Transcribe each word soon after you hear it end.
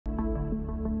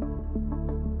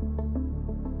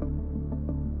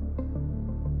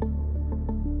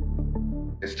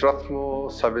The Strathmore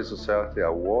Service Society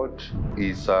Award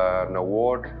is an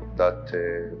award that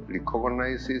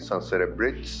recognizes and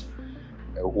celebrates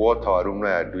what our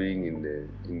alumni are doing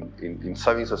in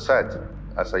serving society.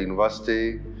 As a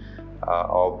university,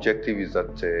 our objective is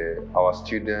that our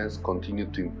students continue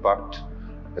to impact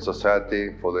the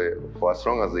society for as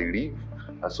long as they live.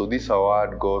 And so this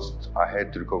award goes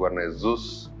ahead to recognize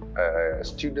those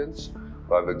students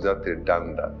who have exactly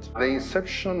done that. The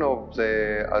inception of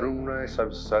the Alumni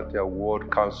Service Society Award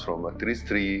comes from at least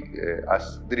three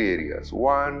areas.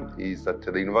 One is that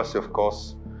the university, of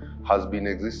course, has been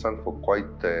existent for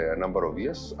quite a number of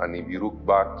years. And if you look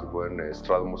back to when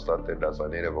Strathmore started as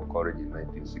an A-level college in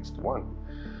 1961,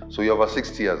 so you are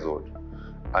 60 years old.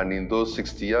 And in those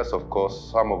 60 years, of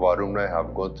course, some of our alumni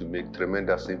have gone to make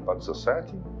tremendous impact in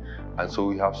society. And so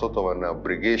we have sort of an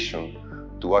obligation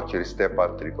to actually step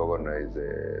up to recognize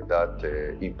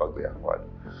that impact they have had.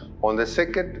 On the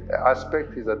second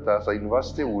aspect is that as a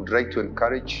university, we would like to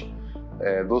encourage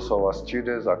those of our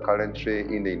students are currently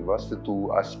in the university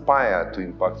to aspire to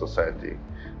impact society.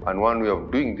 And one way of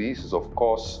doing this is, of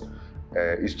course,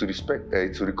 is to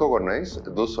recognize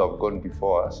those who have gone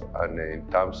before us, and in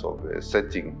terms of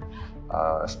setting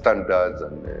standards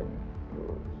and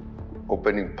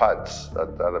opening paths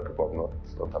that other people have not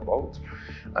thought about.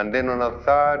 And then on a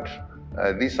third,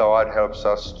 this award helps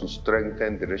us to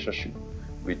strengthen the relationship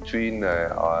between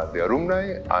the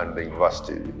alumni and the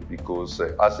university, because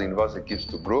as the university keeps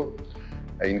to grow,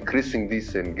 increasing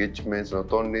these engagements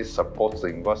not only supports the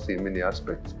university in many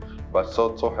aspects, but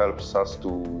also helps us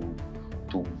to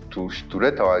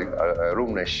let our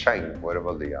alumni shine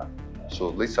wherever they are.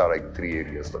 So these are like three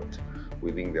areas that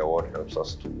we think the award helps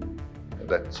us to,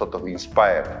 that sort of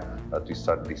inspire that we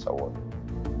start this award.